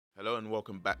Hello and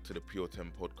welcome back to the Pure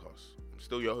 10 podcast. I'm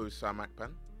still your host Sam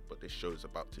Akpan, but this show is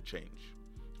about to change.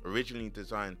 Originally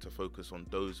designed to focus on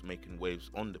those making waves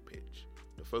on the pitch,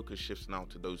 the focus shifts now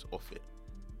to those off it,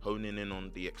 honing in on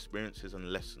the experiences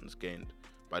and lessons gained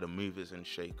by the movers and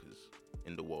shakers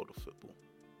in the world of football.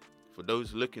 For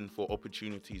those looking for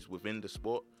opportunities within the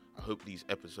sport, I hope these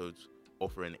episodes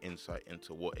offer an insight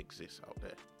into what exists out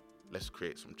there. Let's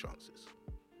create some chances.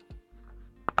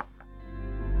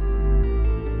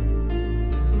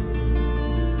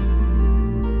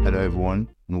 Hello everyone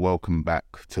and welcome back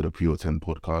to the Pure 10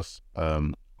 podcast.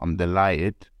 I'm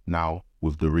delighted now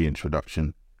with the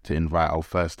reintroduction to invite our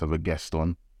first ever guest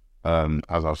on.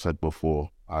 As I've said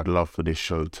before, I'd love for this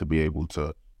show to be able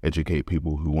to educate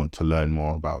people who want to learn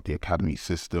more about the academy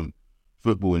system,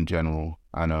 football in general,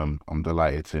 and I'm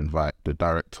delighted to invite the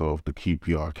director of the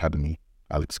QPR Academy,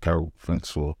 Alex Carroll.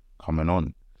 Thanks for coming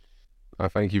on.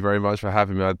 Thank you very much for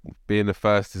having me. Being the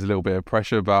first is a little bit of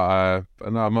pressure, but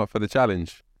no, I'm up for the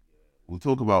challenge. We'll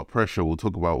talk about pressure, we'll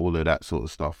talk about all of that sort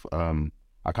of stuff.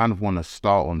 I kind of want to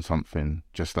start on something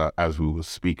just as we were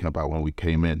speaking about when we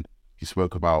came in. You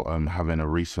spoke about having a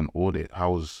recent audit.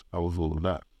 How was all of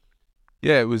that?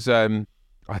 Yeah, it was I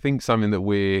think something that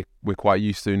we're quite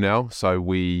used to now. So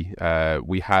we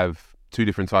have two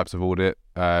different types of audit.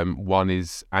 One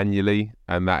is annually,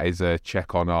 and that is a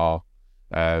check on our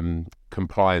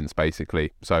compliance,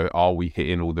 basically. So are we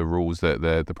hitting all the rules that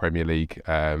the Premier League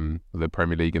and the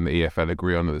EFL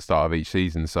agree on at the start of each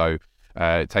season? So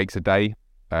it takes a day.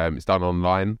 It's done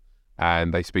online,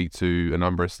 and they speak to a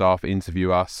number of staff,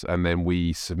 interview us, and then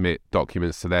we submit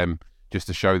documents to them just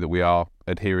to show that we are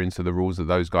adhering to the rules that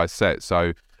those guys set.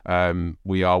 So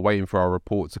we are waiting for our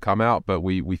report to come out, but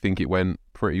we think it went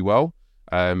pretty well.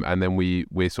 And then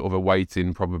we're sort of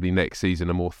awaiting probably next season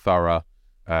a more thorough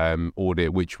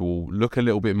audit, which will look a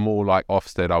little bit more like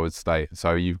Ofsted, I would say.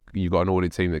 So you've got an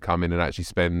audit team that come in and actually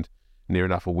spend near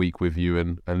enough a week with you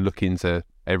and look into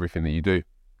everything that you do.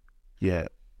 Yeah,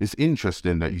 it's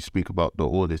interesting that you speak about the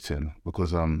auditing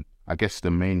because I guess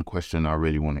the main question I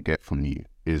really want to get from you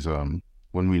is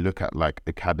when we look at like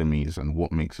academies and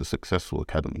what makes a successful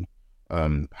academy,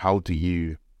 how do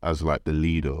you as like the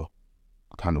leader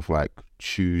kind of like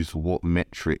choose what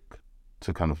metric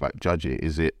to kind of like judge it?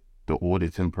 Is it the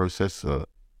auditing process?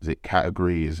 Is it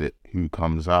category? Is it who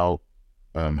comes out?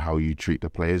 How you treat the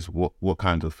players? What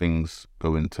kind of things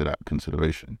go into that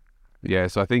consideration? Yeah,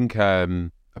 so I think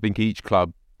each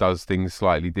club does things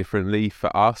slightly differently.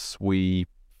 For us, we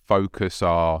focus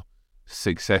our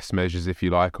success measures, if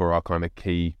you like, or our kind of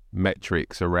key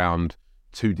metrics around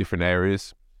two different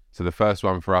areas. So the first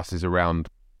one for us is around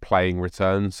playing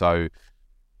return. So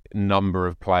number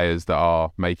of players that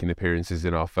are making appearances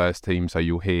in our first team. So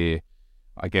you'll hear,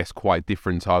 I guess, quite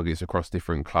different targets across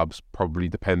different clubs, probably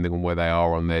depending on where they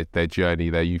are on their journey,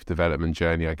 their youth development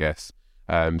journey, I guess.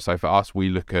 So for us, we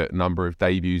look at number of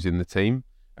debuts in the team,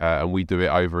 and we do it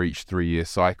over each 3-year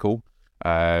cycle.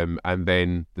 And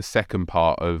then the second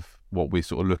part of what we're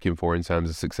sort of looking for in terms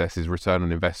of success is return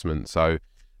on investment. So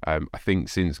I think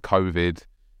since COVID,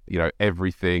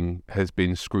 everything has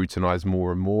been scrutinised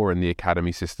more and more, and the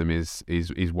academy system is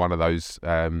one of those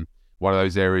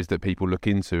areas that people look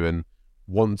into and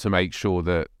want to make sure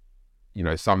that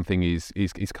something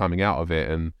is coming out of it,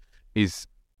 and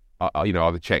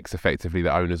are the checks effectively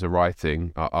that owners are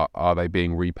writing, are they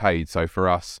being repaid? So for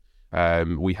us,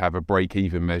 we have a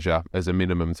break-even measure as a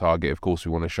minimum target. Of course,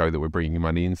 we want to show that we're bringing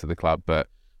money into the club, but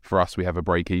for us, we have a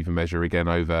break-even measure again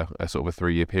over a sort of a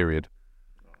 3-year period.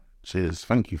 Cheers,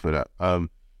 thank you for that.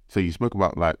 So you spoke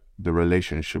about like the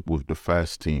relationship with the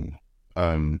first team.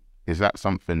 Is that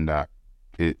something that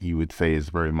you would say is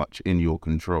very much in your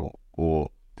control, or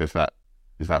is that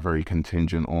very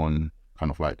contingent on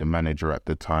kind of like the manager at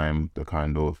the time, the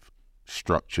kind of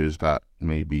structures that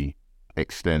maybe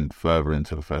extend further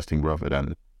into the first team rather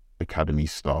than academy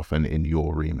staff and in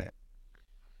your remit?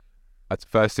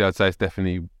 Firstly, I'd say it's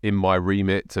definitely in my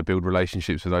remit to build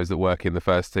relationships with those that work in the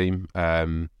first team.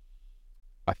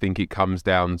 I think it comes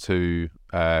down to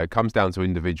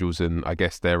individuals and I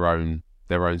guess their own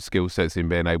skill sets in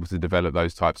being able to develop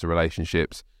those types of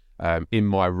relationships. In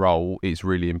my role, it's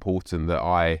really important that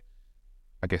I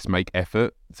guess make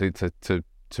effort to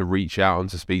reach out and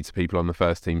to speak to people on the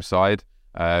first team side.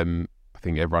 I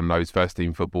think everyone knows first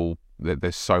team football, that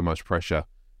there's so much pressure.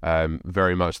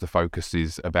 Very much the focus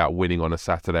is about winning on a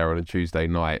Saturday or on a Tuesday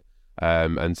night,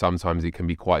 and sometimes it can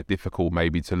be quite difficult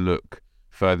maybe to look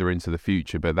further into the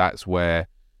future, but that's where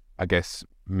I guess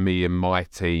me and my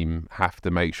team have to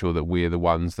make sure that we're the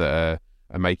ones that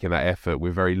are making that effort.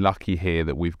 We're very lucky here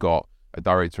that we've got a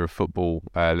director of football,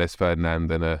 Les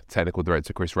Ferdinand, and a technical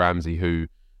director, Chris Ramsey, who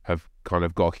have kind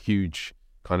of got a huge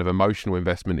kind of emotional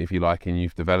investment, if you like, in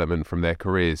youth development from their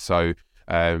careers. So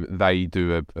they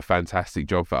do a fantastic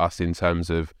job for us in terms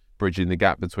of bridging the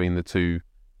gap between the two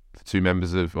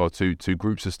members of, or two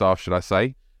groups of staff, should I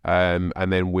say. And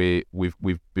then we've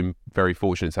been very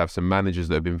fortunate to have some managers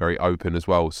that have been very open as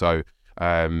well. So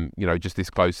just this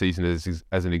close season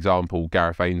as an example,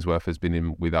 Gareth Ainsworth has been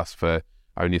in with us for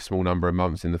only a small number of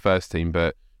months in the first team,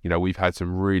 but we've had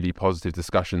some really positive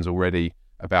discussions already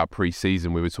about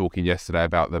pre-season. We were talking yesterday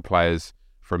about the players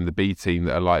from the B team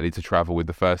that are likely to travel with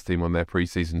the first team on their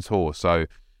pre-season tour. So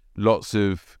lots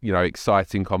of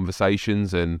exciting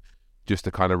conversations. And just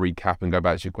to kind of recap and go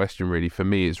back to your question, really, for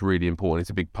me, it's really important. It's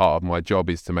a big part of my job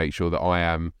is to make sure that I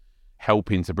am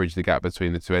helping to bridge the gap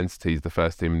between the two entities, the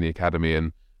first team and the academy.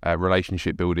 And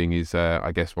relationship building is,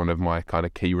 I guess, one of my kind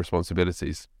of key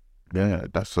responsibilities. Yeah,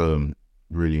 that's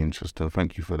really interesting.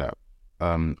 Thank you for that.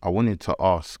 I wanted to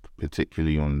ask,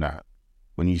 particularly on that,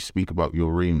 when you speak about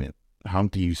your remit, how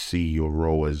do you see your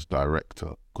role as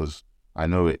director? Because I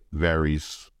know it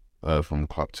varies from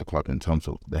club to club in terms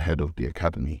of the head of the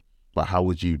academy, but how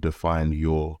would you define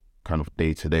your kind of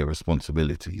day-to-day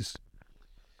responsibilities?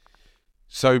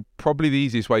 So probably the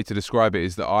easiest way to describe it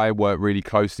is that I work really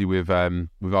closely with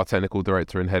our technical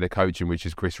director and head of coaching, which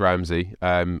is Chris Ramsey.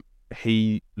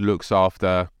 He looks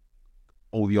after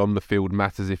all the on-the-field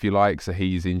matters, if you like. So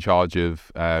he's in charge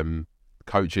of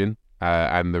coaching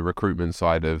and the recruitment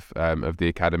side of the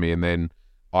academy, and then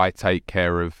I take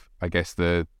care of, I guess,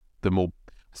 the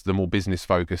more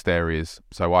business-focused areas.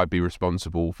 So I'd be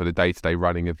responsible for the day-to-day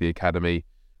running of the academy,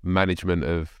 management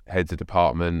of heads of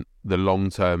department, the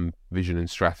long-term vision and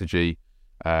strategy,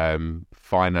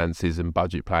 finances and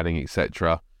budget planning,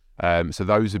 etc. So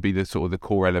those would be the sort of the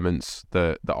core elements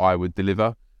that I would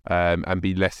deliver. And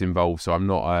be less involved. So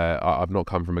I've not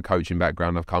come from a coaching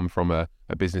background. I've come from a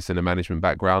business and a management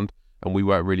background, and we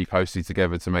work really closely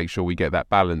together to make sure we get that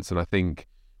balance. And I think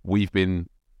we've been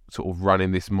sort of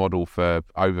running this model for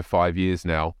over 5 years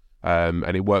now,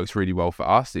 and it works really well for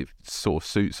us. It sort of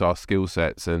suits our skill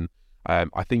sets, and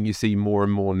I think you see more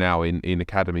and more now in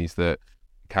academies that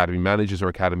academy managers or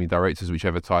academy directors,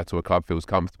 whichever title a club feels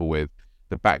comfortable with,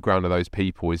 the background of those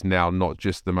people is now not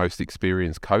just the most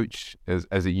experienced coach as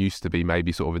it used to be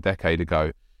maybe sort of a decade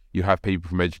ago. You have people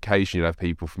from education, you have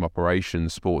people from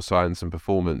operations, sports science and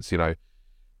performance,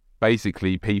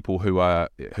 basically people who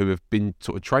have been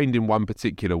sort of trained in one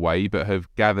particular way but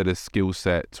have gathered a skill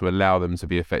set to allow them to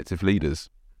be effective leaders.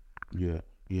 Yeah.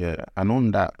 And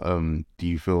on that, do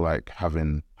you feel like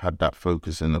having had that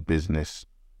focus in a business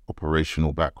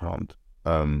operational background,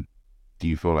 do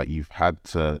you feel like you've had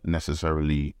to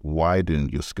necessarily widen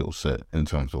your skill set in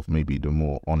terms of maybe the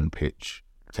more on-pitch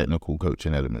technical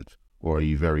coaching elements? Or are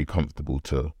you very comfortable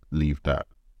to leave that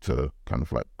to kind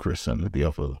of like Chris and the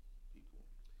other?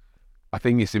 I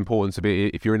think it's important to be,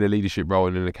 if you're in a leadership role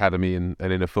in an academy and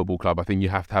in a football club, I think you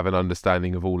have to have an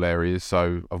understanding of all areas.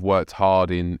 So I've worked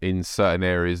hard in certain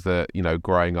areas that,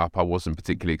 growing up I wasn't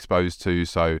particularly exposed to.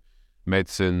 So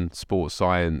medicine, sports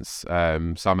science,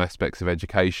 some aspects of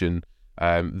education.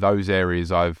 Those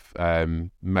areas I've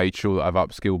made sure that I've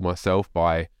upskilled myself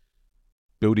by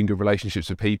building good relationships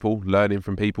with people, learning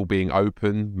from people, being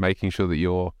open, making sure that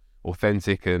you're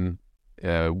authentic and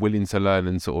willing to learn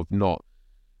and sort of not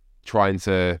trying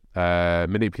to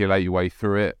manipulate your way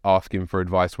through it, asking for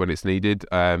advice when it's needed.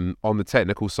 On the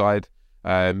technical side,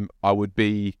 I would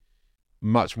be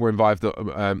much more involved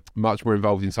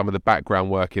in some of the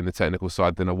background work in the technical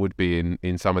side than I would be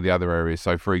in some of the other areas.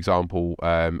 So, for example,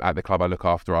 at the club I look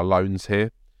after our loans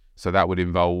here. So that would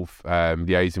involve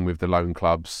liaising with the loan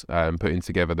clubs, putting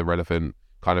together the relevant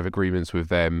kind of agreements with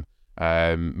them,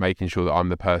 making sure that I'm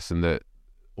the person that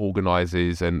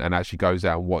organises and actually goes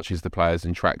out and watches the players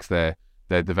and tracks their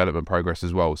development progress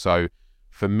as well. So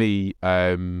for me,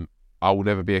 I will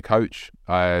never be a coach.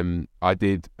 I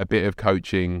did a bit of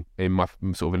coaching in my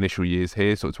sort of initial years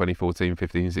here, sort of 2014,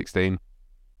 15, 16.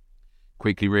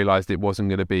 Quickly realised it wasn't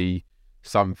going to be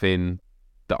something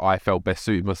that I felt best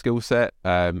suited my skill set.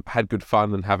 Had good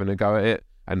fun and having a go at it,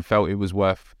 and felt it was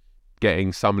worth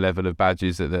getting some level of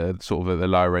badges at the sort of at the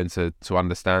lower end to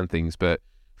understand things. But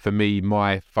for me,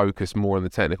 my focus more on the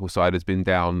technical side has been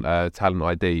down talent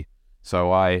ID.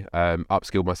 So I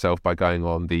upskilled myself by going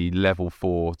on the level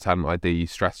 4 talent ID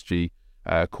strategy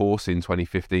course in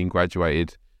 2015,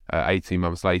 graduated 18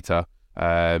 months later.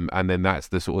 And then that's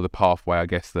the sort of the pathway, I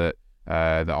guess, that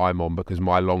I'm on, because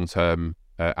my long-term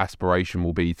aspiration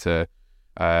will be to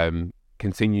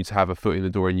continue to have a foot in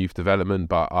the door in youth development,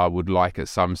 but I would like at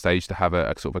some stage to have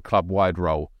a sort of a club-wide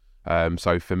role.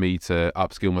 So for me to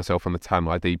upskill myself on the talent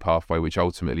ID pathway, which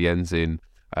ultimately ends in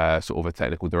sort of a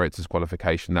technical director's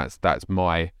qualification. That's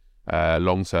my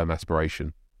long-term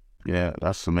aspiration. Yeah,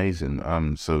 that's amazing.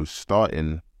 So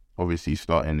starting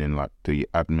in like the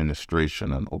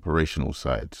administration and operational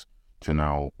sides to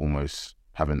now almost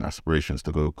having aspirations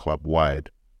to go club wide.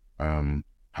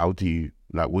 What do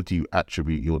you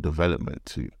attribute your development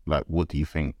to? Like, what do you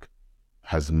think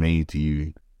has made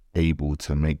you able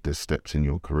to make the steps in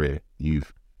your career?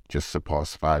 You've just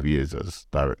surpassed 5 years as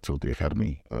director of the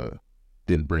academy.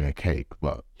 Didn't bring a cake,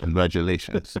 but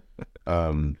congratulations.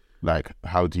 Like,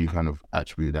 how do you kind of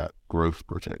attribute that growth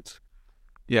project?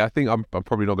 Yeah, I think I'm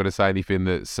probably not going to say anything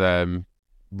that's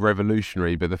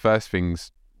revolutionary, but the first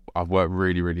thing's I've worked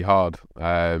really, really hard.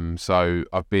 So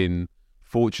I've been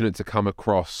fortunate to come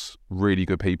across really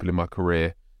good people in my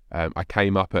career. I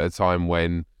came up at a time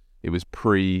when it was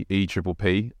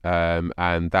pre-EPPP,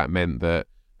 and that meant that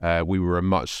we were a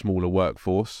much smaller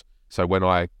workforce. So when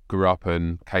I grew up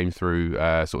and came through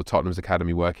sort of Tottenham's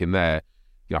academy working there,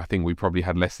 I think we probably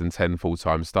had less than 10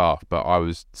 full-time staff, but I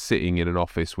was sitting in an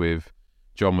office with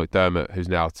John McDermott, who's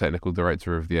now technical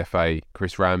director of the FA,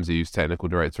 Chris Ramsey, who's technical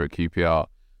director at QPR,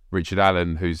 Richard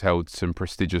Allen, who's held some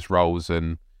prestigious roles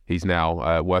and he's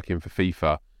now working for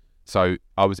FIFA. So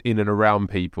I was in and around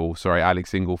people. Sorry,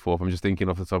 Alex Inglethorpe. I'm just thinking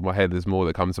off the top of my head, there's more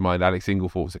that come to mind. Alex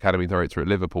Inglethorpe's academy director at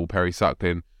Liverpool, Perry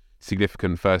Sucklin,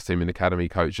 significant first team and academy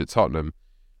coach at Tottenham.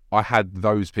 I had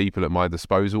those people at my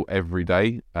disposal every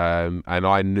day, and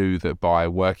I knew that by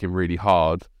working really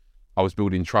hard, I was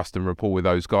building trust and rapport with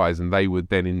those guys, and they would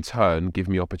then in turn give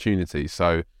me opportunities.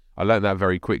 So I learned that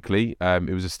very quickly.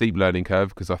 It was a steep learning curve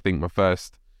because I think my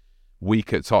first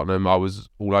week at Tottenham, I was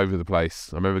all over the place.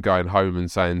 I remember going home and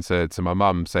saying to my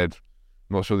mum, I'm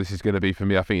not sure this is going to be for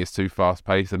me. I think it's too fast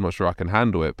paced. I'm not sure I can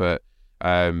handle it, but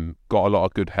got a lot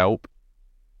of good help.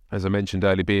 As I mentioned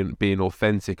earlier, being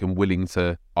authentic and willing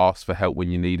to ask for help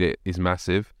when you need it is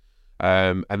massive.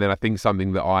 And then I think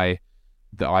something that I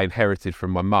inherited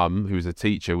from my mum, who was a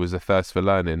teacher, was a thirst for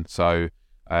learning. So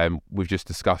we've just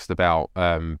discussed about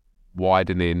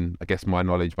widening, I guess, my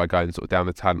knowledge by going sort of down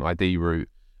the talent ID route.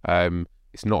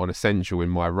 It's not an essential in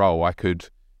my role. I could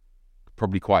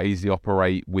probably quite easily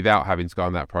operate without having to go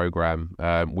on that program,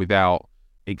 without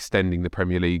extending the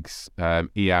Premier League's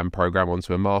EAM program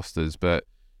onto a Masters, but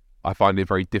I find it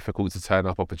very difficult to turn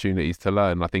up opportunities to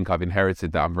learn. I think I've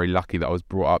inherited that. I'm very lucky that I was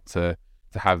brought up to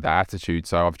have that attitude.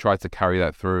 So I've tried to carry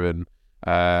that through and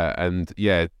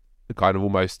kind of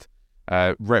almost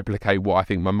replicate what I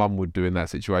think my mum would do in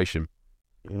that situation.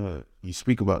 Yeah, you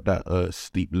speak about that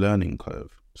steep learning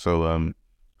curve. So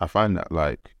I find that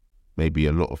like maybe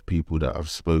a lot of people that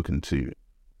I've spoken to,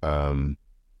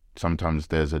 sometimes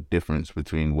there's a difference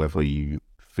between whether you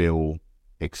feel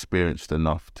experienced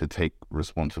enough to take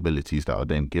responsibilities that are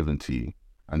then given to you,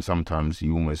 and sometimes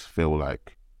you almost feel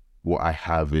like what I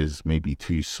have is maybe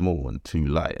too small and too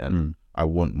light and I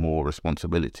want more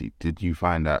responsibility. Did you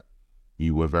find that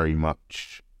you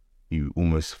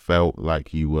almost felt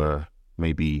like you were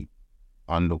maybe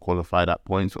underqualified at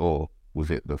points, or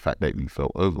was it the fact that you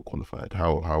felt overqualified?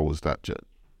 How was that, Jet?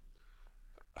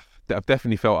 I've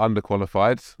definitely felt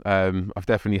underqualified. I've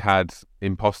definitely had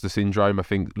imposter syndrome. I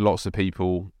think lots of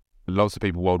people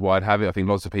worldwide have it. I think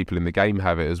lots of people in the game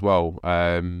have it as well.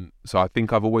 So I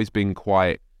think I've always been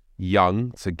quite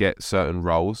young to get certain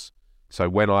roles. So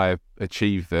when I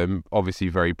achieved them, obviously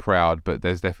very proud, but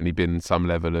there's definitely been some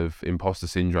level of imposter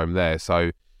syndrome there.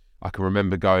 So I can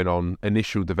remember going on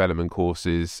initial development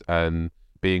courses and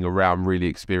being around really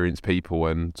experienced people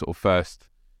and sort of first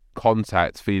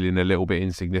contact feeling a little bit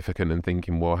insignificant and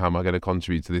thinking, well, how am I going to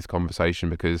contribute to this conversation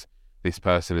because this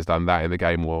person has done that in the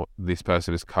game, or this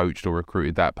person has coached or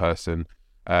recruited that person.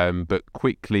 But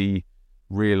quickly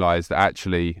realised that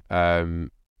actually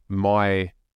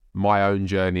my own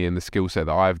journey and the skill set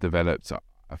that I've developed,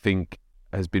 I think,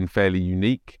 has been fairly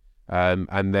unique,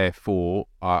 and therefore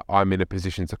I'm in a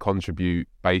position to contribute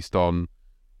based on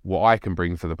what I can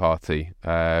bring to the party.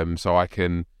 So I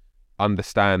can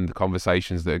understand the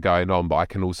conversations that are going on, but I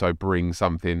can also bring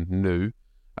something new.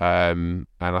 And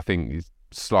I think it's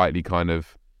slightly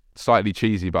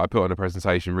cheesy, but I put on a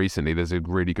presentation recently, there's a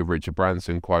really good Richard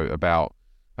Branson quote about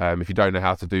if you don't know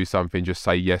how to do something, just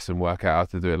say yes and work out how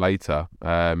to do it later.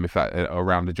 If that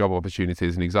around a job opportunity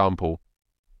is an example.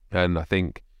 And I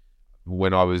think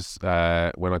when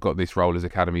I got this role as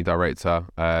academy director,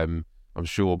 I'm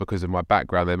sure because of my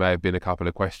background there may have been a couple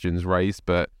of questions raised,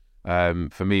 but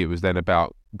for me it was then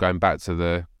about going back to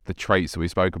the traits that we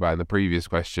spoke about in the previous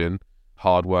question: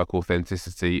 hard work,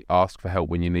 authenticity, ask for help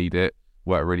when you need it,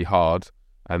 work really hard,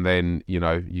 and then you're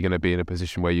going to be in a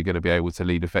position where you're going to be able to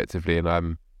lead effectively, and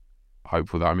I'm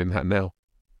hopeful that I'm in that now.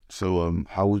 So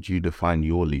how would you define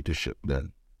your leadership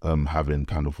then? Having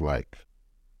kind of like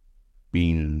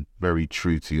been very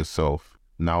true to yourself,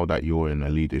 now that you're in a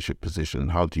leadership position,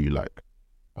 how do you like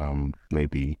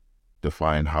maybe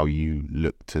define how you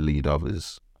look to lead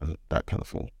others, that kind of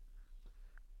thing?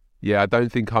 Yeah, I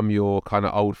don't think I'm your kind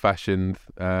of old-fashioned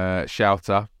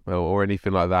shouter or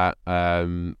anything like that.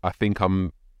 I think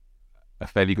I'm a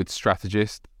fairly good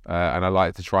strategist, and I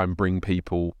like to try and bring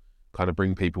people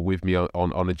with me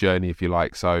on a journey, if you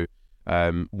like. So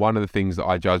one of the things that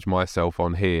I judge myself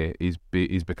on here is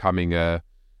becoming a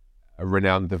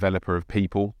renowned developer of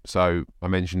people. So I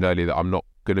mentioned earlier that I'm not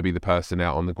going to be the person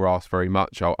out on the grass very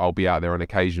much. I'll be out there on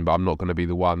occasion, but I'm not going to be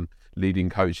the one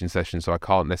leading coaching sessions, so I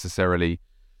can't necessarily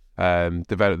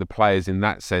develop the players in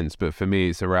that sense. But for me,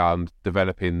 it's around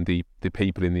developing the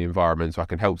people in the environment, so I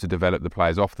can help to develop the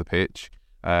players off the pitch,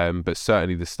 but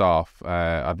certainly the staff.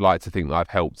 I'd like to think that I've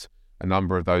helped a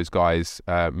number of those guys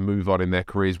move on in their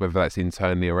careers, whether that's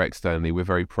internally or externally. We're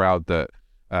very proud that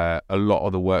a lot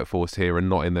of the workforce here are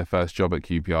not in their first job at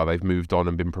QPR. They've moved on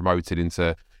and been promoted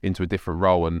into a different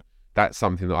role, and that's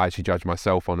something that I actually judge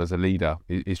myself on as a leader,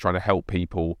 is trying to help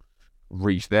people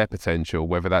reach their potential,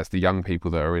 whether that's the young people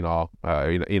that are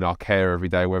in our care every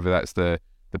day, whether that's the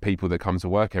people that come to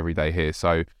work every day here.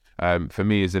 So for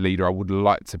me as a leader, I would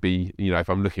like to be, if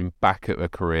I'm looking back at a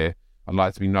career, I'd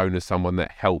like to be known as someone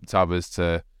that helped others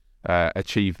to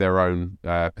achieve their own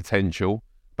potential,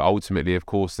 but ultimately, of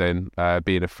course, then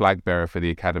being a flag bearer for the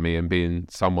academy and being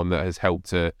someone that has helped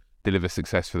to deliver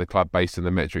success for the club based on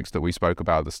the metrics that we spoke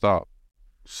about at the start.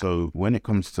 So when it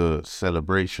comes to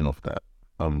celebration of that,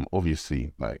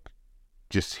 obviously, like,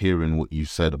 just hearing what you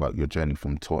said about your journey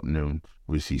from Tottenham,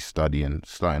 obviously starting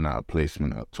out a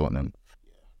placement at Tottenham,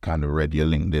 kind of read your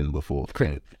LinkedIn before,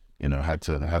 had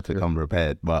to come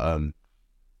prepared. But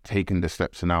taking the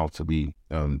steps now to be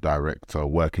director,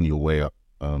 working your way up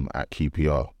at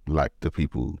QPR, like the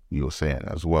people you're saying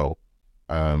as well,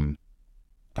 kind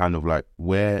of like,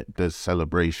 where does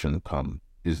celebration come?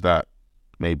 Is that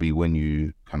maybe when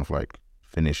you kind of like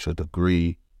finish a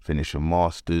degree, finish a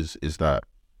master's? Is that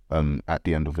at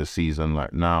the end of a season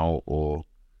like now? Or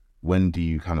when do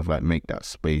you kind of like make that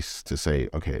space to say,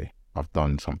 okay, I've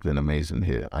done something amazing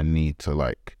here, I need to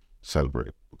like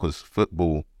celebrate? Because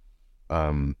football,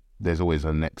 there's always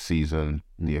a next season.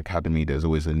 The academy, there's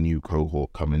always a new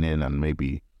cohort coming in, and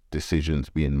maybe decisions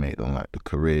being made on like the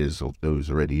careers of those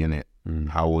already in it.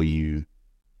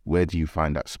 Where do you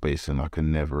find that space in like a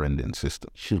never-ending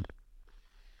system?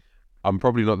 I'm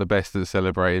probably not the best at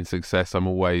celebrating success. I'm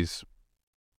always,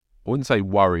 I wouldn't say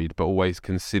worried, but always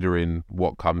considering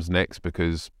what comes next,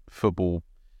 because football,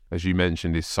 as you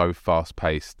mentioned, is so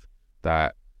fast-paced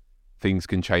that things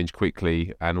can change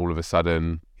quickly, and all of a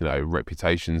sudden,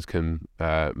 reputations can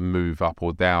move up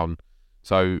or down.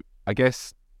 So I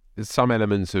guess there's some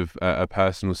elements of a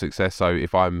personal success. So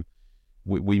if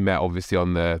we met obviously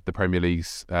on the Premier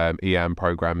League's EAM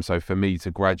program. So for me to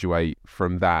graduate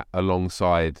from that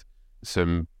alongside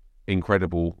some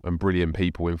incredible and brilliant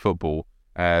people in football,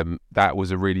 that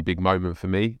was a really big moment for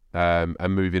me. And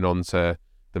moving on to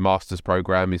the Masters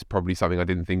program is probably something I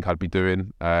didn't think I'd be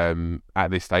doing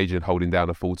at this stage, and holding down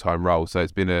a full-time role. So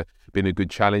it's been a good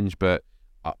challenge, but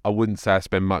I wouldn't say I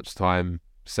spend much time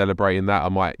celebrating that. I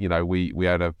might, we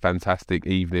had a fantastic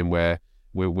evening where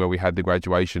we had the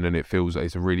graduation, and it feels like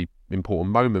it's a really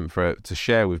important moment to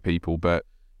share with people. But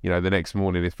the next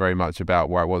morning it's very much about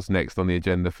where I was next on the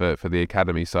agenda for the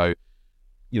academy. So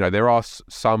there are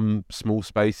some small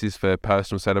spaces for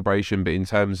personal celebration, but in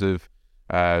terms of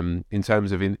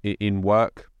in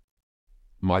work,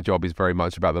 my job is very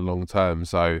much about the long term.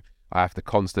 So I have to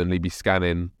constantly be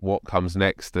scanning what comes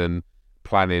next and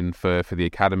planning for the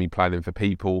academy, planning for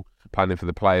people, planning for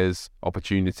the players,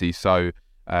 opportunities. So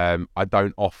I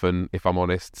don't often, if I'm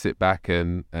honest, sit back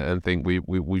and think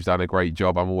we've done a great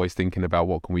job. I'm always thinking about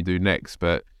what can we do next.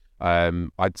 But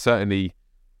I'd certainly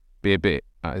be a bit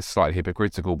slightly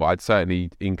hypocritical, but I'd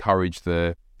certainly encourage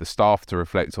the staff to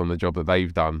reflect on the job that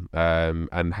they've done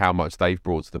and how much they've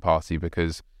brought to the party,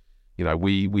 because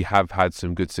we have had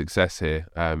some good success here.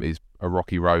 It's a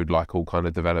rocky road, like all kind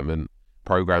of development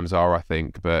programs are, I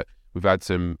think, but we've had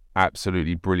some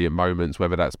absolutely brilliant moments,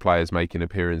 whether that's players making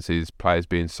appearances, players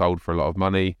being sold for a lot of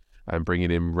money and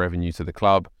bringing in revenue to the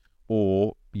club,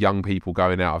 or young people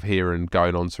going out of here and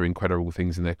going on to incredible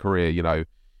things in their career.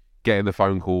 Getting the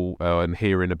phone call and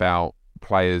hearing about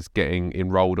players getting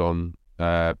enrolled on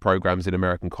programs in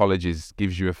American colleges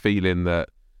gives you a feeling that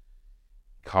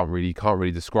can't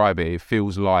really describe it. It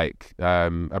feels like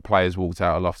a player's walked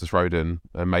out of Loftus Road and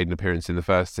made an appearance in the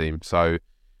first team. So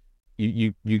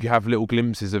you have little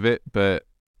glimpses of it, but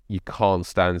you can't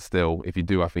stand still. If you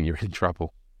do, I think you're in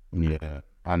trouble. Yeah,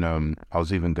 and I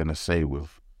was even gonna say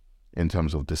in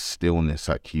terms of the stillness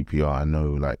at QPR, I know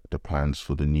like the plans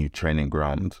for the new training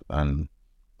ground and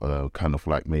kind of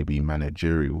like maybe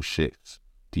managerial shifts.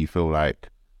 Do you feel like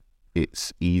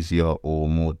it's easier or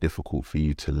more difficult for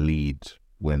you to lead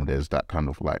when there's that kind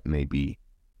of like maybe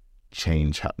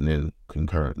change happening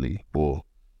concurrently, or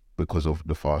because of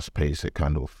the fast pace, it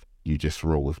kind of, you just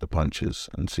roll with the punches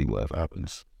and see whatever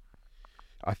happens?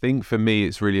 I think for me,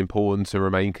 it's really important to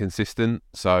remain consistent.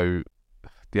 So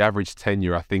the average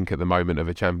tenure, I think, at the moment of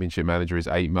a championship manager is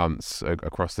 8 months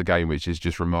across the game, which is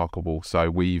just remarkable. So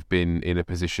we've been in a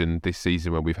position this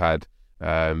season where we've had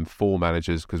 4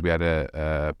 managers, because we had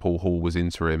Paul Hall was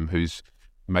interim, who's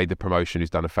made the promotion, who's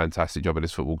done a fantastic job at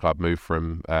his football club, moved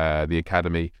from the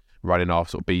academy, running our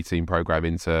sort of B team program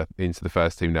into the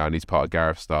first team now, and he's part of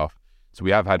Gareth's staff. So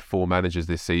we have had 4 managers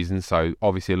this season. So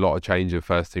obviously a lot of change at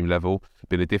first team level.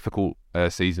 Been a difficult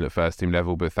season at first team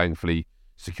level, but thankfully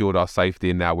secured our safety,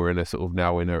 and now we're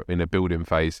in a building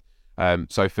phase.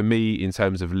 So for me, in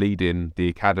terms of leading the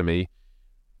academy,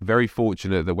 very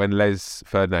fortunate that when Les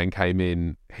Ferdinand came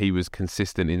in, he was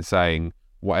consistent in saying,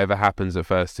 whatever happens at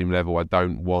first team level, I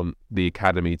don't want the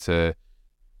academy to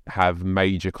have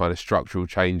major kind of structural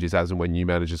changes as and when new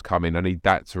managers come in. I need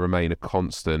that to remain a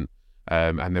constant.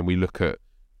 And then we look at,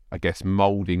 I guess,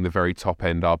 moulding the very top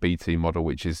end, our B team model,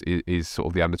 which is sort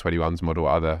of the under-21s model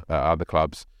at other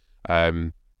clubs.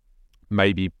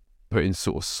 Maybe putting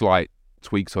sort of slight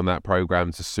tweaks on that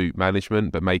program to suit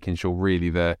management, but making sure really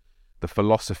the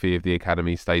philosophy of the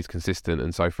academy stays consistent.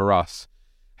 And so for us,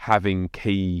 having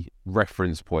key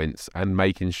reference points and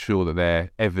making sure that they're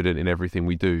evident in everything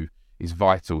we do is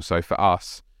vital. So for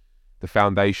us, the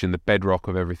foundation, the bedrock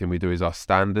of everything we do is our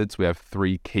standards. We have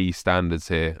 3 key standards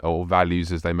here, or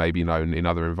values as they may be known in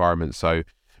other environments. So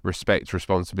respect,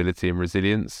 responsibility and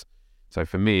resilience. So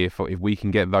for me, if we can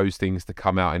get those things to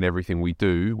come out in everything we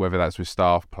do, whether that's with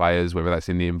staff, players, whether that's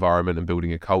in the environment and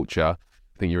building a culture,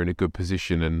 I think you're in a good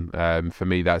position. And for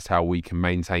me, that's how we can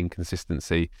maintain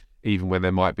consistency, even when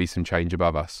there might be some change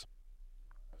above us.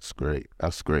 That's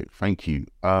great. Thank you.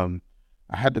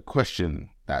 I had a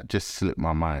question that just slipped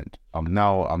my mind. I'm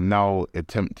now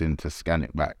attempting to scan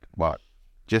it back, but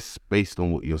just based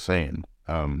on what you're saying,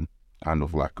 kind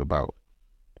of like about,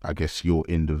 I guess, your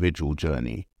individual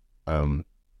journey,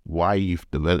 why youth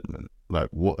development? Like,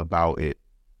 what about it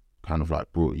kind of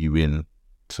like brought you in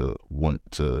to want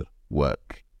to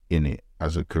work in it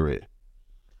as a career?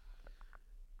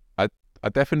 I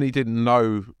definitely didn't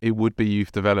know it would be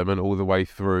youth development all the way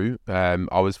through.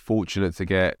 I was fortunate to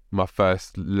get my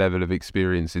first level of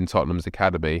experience in Tottenham's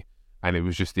academy, and it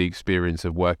was just the experience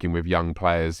of working with young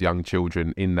players, young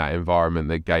children in that environment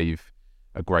that gave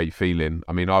a great feeling.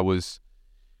 I mean, I was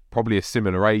probably a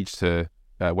similar age to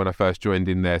when I first joined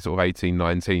in there, sort of 18,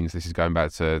 19s. This is going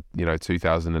back to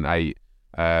 2008.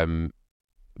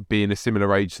 Being a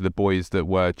similar age to the boys that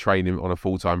were training on a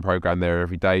full-time program there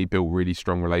every day, built really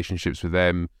strong relationships with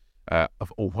them.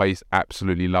 I've always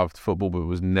absolutely loved football, but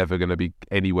was never going to be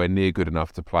anywhere near good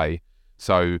enough to play.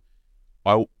 So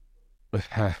I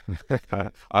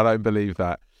don't believe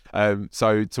that.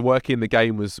 So to work in the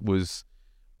game was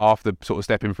after sort of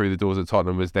stepping through the doors at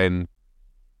Tottenham was then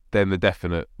the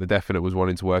definite. The definite was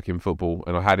wanting to work in football,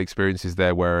 and I had experiences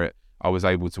there where I was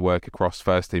able to work across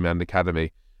first team and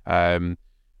academy.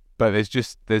 But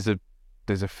there's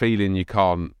a feeling you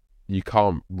can't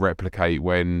replicate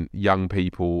when young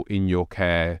people in your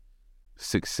care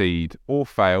succeed or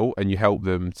fail, and you help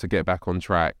them to get back on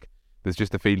track. There's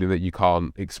just a feeling that you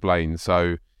can't explain.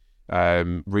 So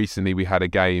recently we had a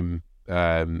game,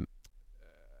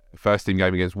 first team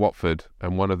game against Watford,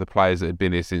 and one of the players that had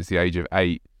been here since the age of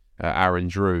 8, Aaron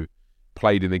Drew,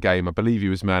 played in the game. I believe he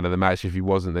was man of the match. If he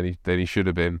wasn't, then he should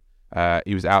have been.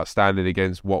 He was outstanding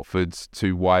against Watford's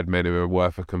 2 wide men who are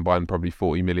worth a combined probably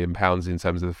 £40 million in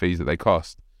terms of the fees that they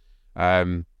cost.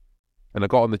 And I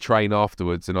got on the train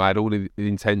afterwards, and I had all the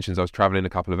intentions. I was travelling a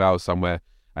couple of hours somewhere,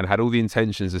 and had all the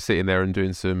intentions of sitting there and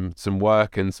doing some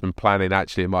work and some planning.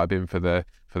 Actually, it might have been for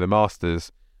the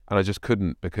Masters, and I just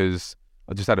couldn't, because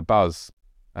I just had a buzz.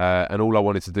 And all I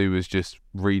wanted to do was just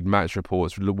read match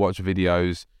reports, watch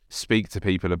videos, speak to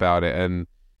people about it. And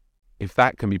if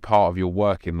that can be part of your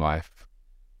working life,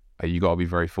 you got to be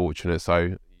very fortunate.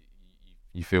 So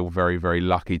you feel very, very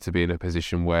lucky to be in a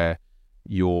position where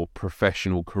your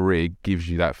professional career gives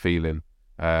you that feeling,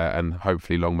 and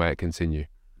hopefully long may it continue.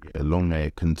 Yeah, long may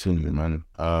it continue, man.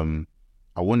 I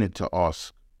wanted to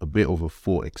ask a bit of a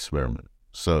thought experiment.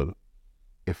 So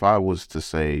if I was to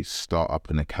say start up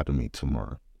an academy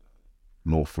tomorrow,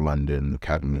 North London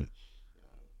Academy,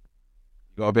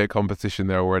 Got a bit of competition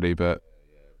there already, but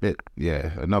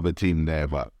another team there.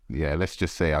 But yeah, let's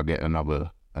just say I get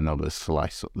another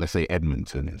slice. Let's say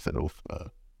Edmonton instead of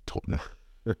Tottenham.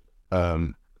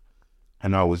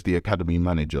 And I was the academy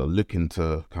manager looking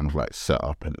to kind of like set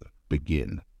up and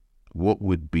begin. What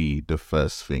would be the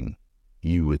first thing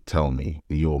you would tell me?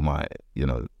 You're my,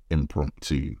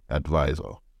 impromptu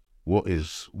advisor. What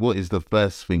is the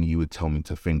first thing you would tell me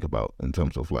to think about in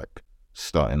terms of like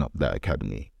starting up that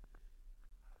academy?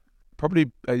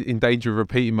 Probably in danger of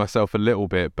repeating myself a little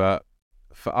bit, but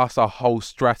for us, our whole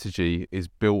strategy is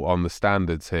built on the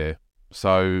standards here.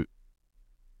 So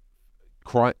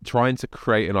trying to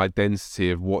create an identity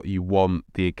of what you want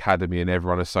the academy and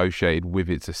everyone associated with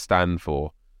it to stand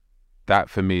for, that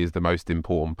for me is the most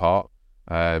important part.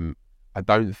 I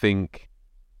don't think,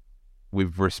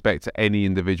 with respect to any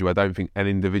individual, I don't think an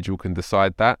individual can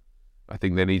decide that. I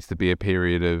think there needs to be a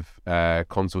period of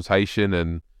consultation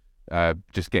and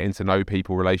just getting to know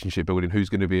people, relationship building, who's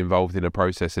going to be involved in a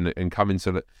process, and coming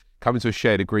to a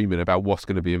shared agreement about what's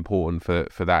going to be important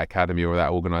for that academy or that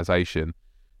organisation.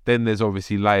 Then there's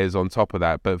obviously layers on top of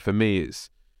that. But for me,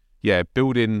 it's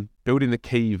building the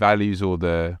key values or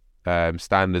the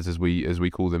standards as we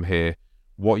call them here,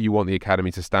 what you want the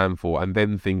academy to stand for, and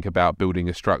then think about building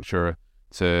a structure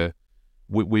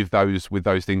with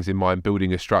those things in mind,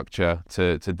 building a structure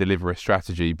to deliver a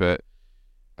strategy. But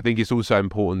I think it's also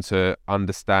important to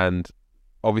understand,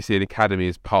 obviously an academy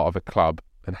is part of a club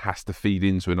and has to feed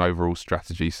into an overall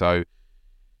strategy. So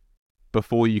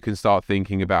before you can start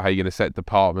thinking about how you're going to set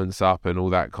departments up and all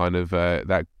that kind of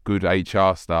that good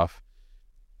HR stuff,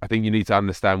 I think you need to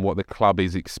understand what the club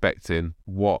is expecting.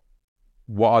 What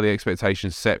are the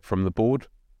expectations set from the board?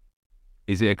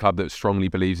 Is it a club that strongly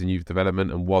believes in youth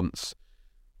development and wants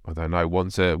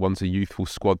a youthful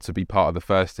squad to be part of the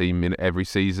first team in every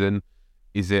season?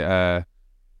 Is it a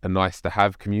nice to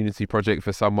have community project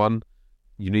for someone?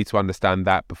 You need to understand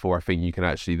that before I think you can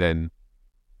actually then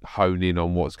hone in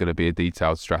on what's going to be a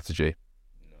detailed strategy.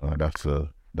 That's a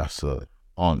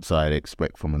answer I'd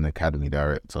expect from an academy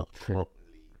director.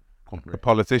 A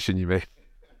politician, you mean?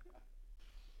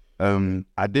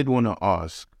 I did want to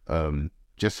ask,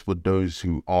 just for those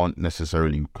who aren't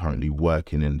necessarily currently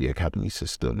working in the academy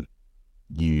system,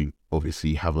 you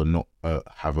obviously have a lot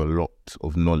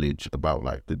of knowledge about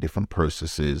like the different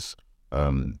processes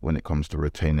when it comes to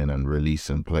retaining and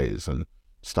releasing players and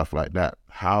stuff like that.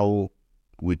 How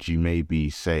would you maybe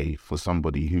say, for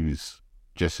somebody who's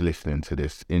just listening to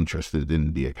this, interested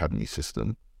in the academy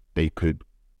system, they could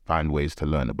find ways to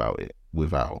learn about it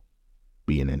without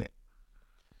being in it?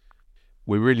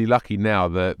 We're really lucky now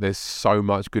that there's so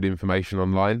much good information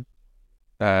online,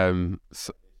 like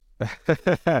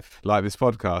this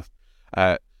podcast.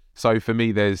 So for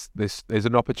me, there's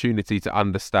an opportunity to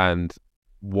understand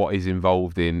what is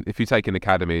involved in. If you take an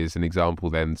academy as an example,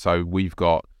 then so we've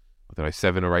got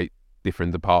 7 or 8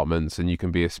 different departments, and you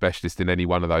can be a specialist in any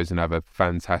one of those and have a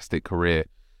fantastic career,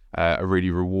 a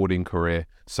really rewarding career.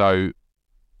 So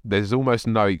there's almost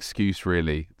no excuse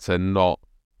really to not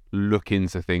look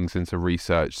into things and to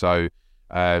research. So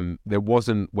there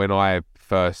wasn't, when I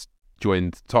first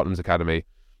joined Tottenham's academy,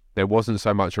 there wasn't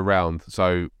so much around,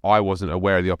 so I wasn't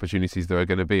aware of the opportunities that were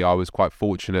going to be. I was quite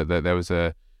fortunate that there was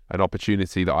an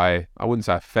opportunity that I wouldn't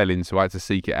say I fell into. I had to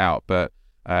seek it out, but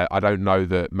I don't know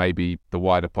that maybe the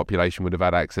wider population would have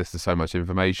had access to so much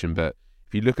information. But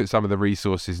if you look at some of the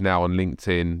resources now on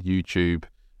LinkedIn, YouTube,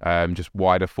 just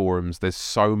wider forums, there's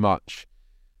so much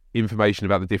information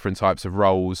about the different types of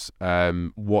roles,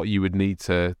 what you would need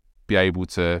to be able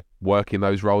to work in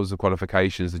those roles, the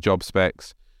qualifications, the job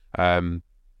specs.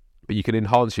 But you can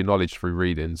enhance your knowledge through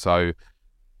reading. So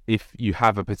if you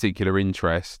have a particular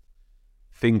interest,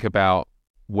 think about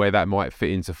where that might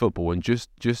fit into football and just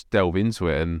delve into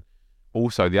it. And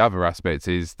also the other aspect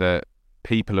is that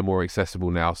people are more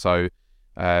accessible now. So,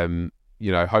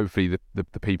 hopefully the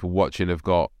people watching have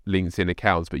got LinkedIn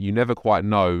accounts, but you never quite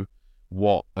know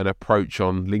what an approach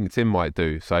on LinkedIn might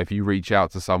do. So if you reach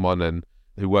out to someone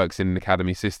who works in an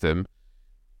academy system,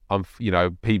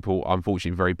 people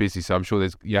unfortunately very busy, so I'm sure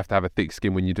you have to have a thick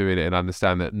skin when you're doing it and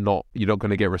understand that you're not going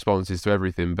to get responses to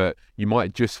everything, but you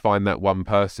might just find that one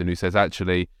person who says,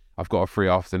 actually, I've got a free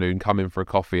afternoon, come in for a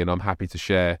coffee and I'm happy to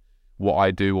share what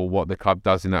I do or what the club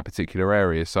does in that particular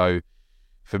area. So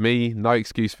for me, no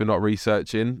excuse for not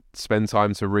researching. Spend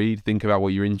time to read, think about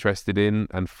what you're interested in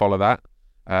and follow that,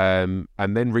 and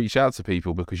then reach out to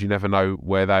people, because you never know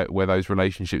where those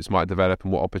relationships might develop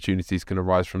and what opportunities can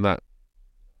arise from that.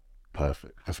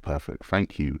 Perfect. That's perfect.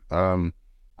 Thank you.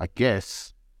 I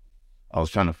guess I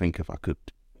was trying to think if I could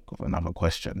think of another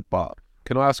question, but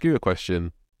can I ask you a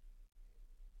question?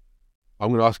 I'm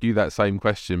going to ask you that same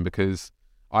question, because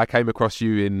I came across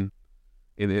you in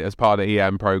as part of the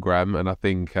EAM program, and I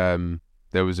think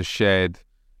there was a shared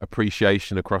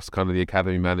appreciation across kind of the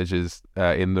academy managers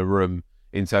in the room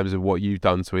in terms of what you've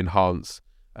done to enhance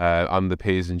under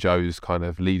Piers and Joe's kind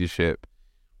of leadership.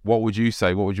 What would you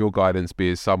say? What would your guidance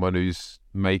be as someone who's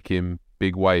making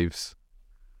big waves?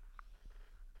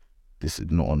 This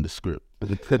is not on the script,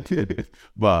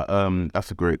 but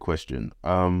that's a great question.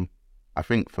 I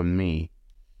think for me,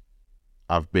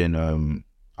 I've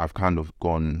kind of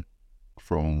gone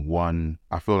from one.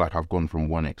 I feel like I've gone from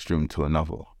one extreme to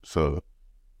another. So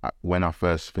when I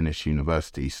first finished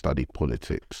university, studied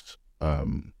politics.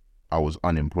 I was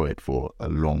unemployed for a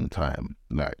long time.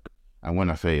 And when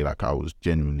I say I was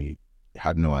genuinely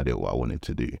had no idea what I wanted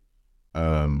to do.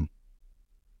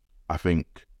 I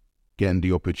think getting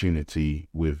the opportunity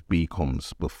with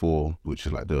BComs before, which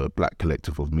is the Black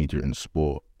Collective of Media and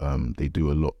Sport, they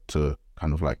do a lot to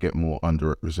kind of get more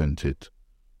underrepresented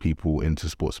people into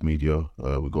sports media.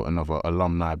 We've got another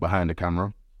alumni behind the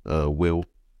camera, Will.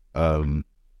 And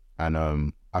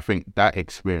I think that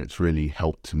experience really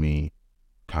helped me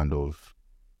kind of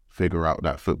figure out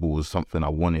that football was something I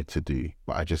wanted to do,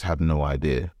 but I just had no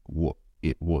idea what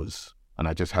it was. And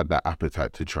I just had that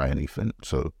appetite to try anything.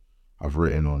 So I've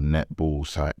written on netball,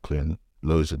 cycling,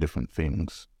 loads of different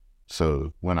things.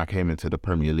 So when I came into the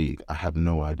Premier League, I had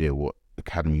no idea what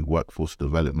academy workforce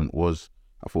development was.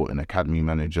 I thought an academy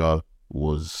manager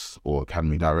or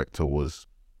academy director was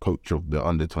coach of the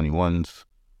under-21s.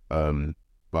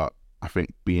 But I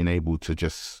think being able to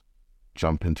just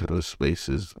jump into those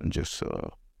spaces and just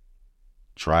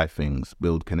try things,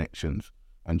 build connections,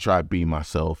 and try to be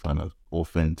myself and as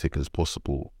authentic as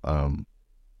possible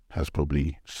has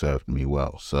probably served me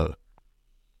well. So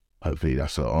hopefully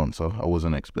that's the answer. I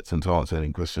wasn't expecting to answer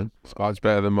any question. It's much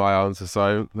better than my answer,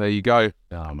 so there you go.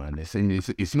 Nah, man,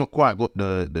 it's not quite got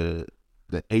the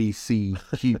AC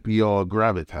QPR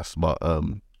gravitas, but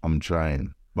I'm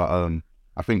trying. But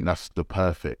I think that's the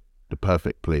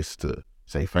perfect place to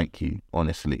say thank you,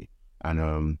 honestly.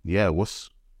 And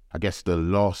I guess the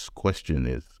last question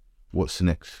is, what's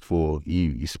next for you?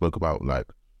 You spoke about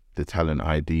the talent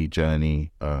ID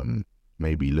journey,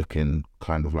 maybe looking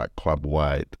kind of club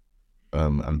wide,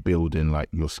 and building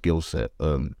your skill set.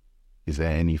 Is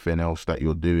there anything else that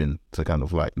you're doing to kind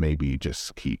of maybe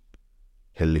just keep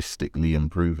holistically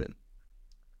improving?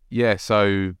 Yeah,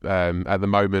 so at the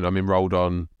moment I'm enrolled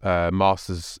on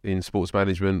Masters in Sports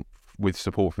Management with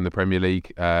support from the Premier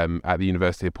League at the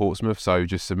University of Portsmouth. So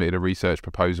just submitted a research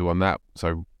proposal on that.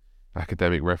 So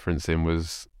academic referencing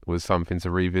was something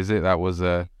to revisit. That was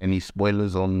Any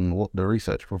spoilers on what the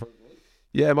research proposal was?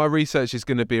 Yeah, my research is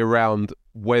going to be around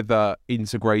whether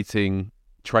integrating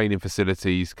training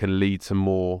facilities can lead to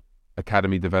more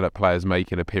academy developed players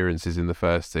making appearances in the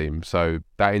first team. So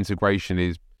that integration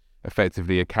is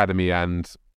effectively academy and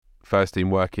first team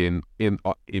working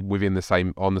within the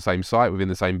same site, within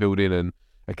the same building, and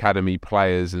academy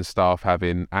players and staff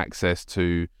having access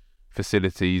to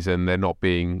facilities, and there not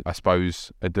being, I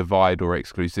suppose, a divide or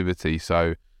exclusivity.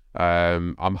 So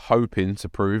I'm hoping to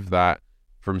prove that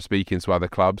from speaking to other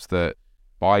clubs, that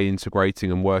by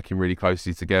integrating and working really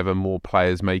closely together, more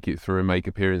players make it through and make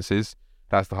appearances.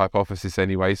 That's the hypothesis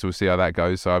anyway, so we'll see how that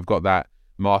goes. So I've got that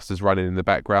Masters running in the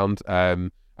background,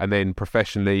 and then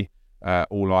professionally,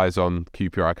 all eyes on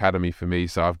QPR Academy for me.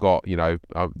 So I've got,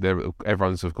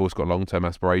 everyone's of course got long-term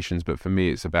aspirations, but for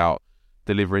me it's about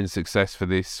delivering success for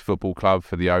this football club,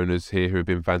 for the owners here who have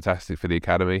been fantastic for the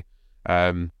academy,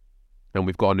 and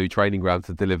we've got a new training ground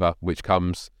to deliver, which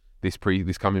comes this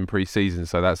coming pre-season.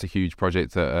 So that's a huge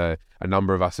project that a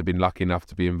number of us have been lucky enough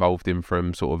to be involved in,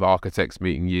 from sort of architects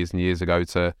meeting years and years ago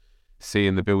to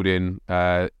seeing the building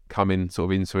coming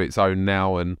sort of into its own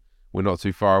now, and we're not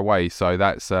too far away. So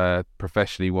that's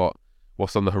professionally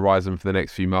what's on the horizon for the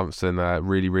next few months, and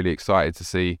really, really excited to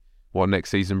see what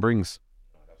next season brings.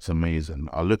 It's amazing.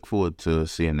 I look forward to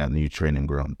seeing that new training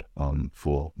ground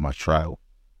for my trial.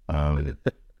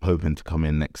 Hoping to come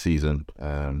in next season.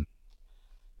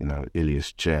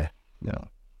 Ilias chair.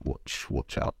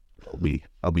 Watch out.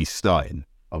 I'll be starting.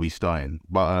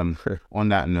 But on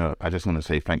that note, I just want to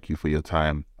say thank you for your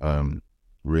time.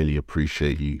 Really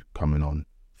appreciate you coming on.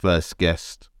 First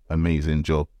guest, amazing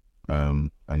job.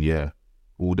 And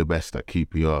all the best at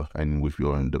QPR and with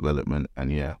your own development.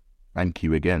 And thank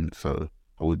you again. So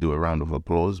I will do a round of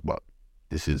applause, but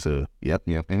this is yep.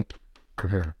 And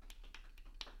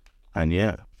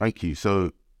thank you.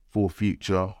 So for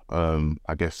future,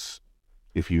 I guess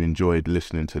if you enjoyed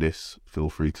listening to this, feel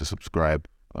free to subscribe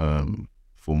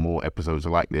for more episodes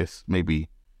like this. Maybe,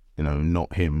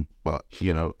 not him, but,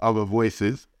 other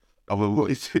voices. other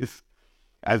voices.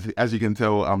 As you can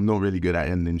tell, I'm not really good at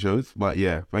ending shows. But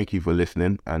yeah, thank you for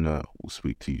listening, and we'll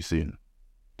speak to you soon.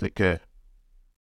 Take care.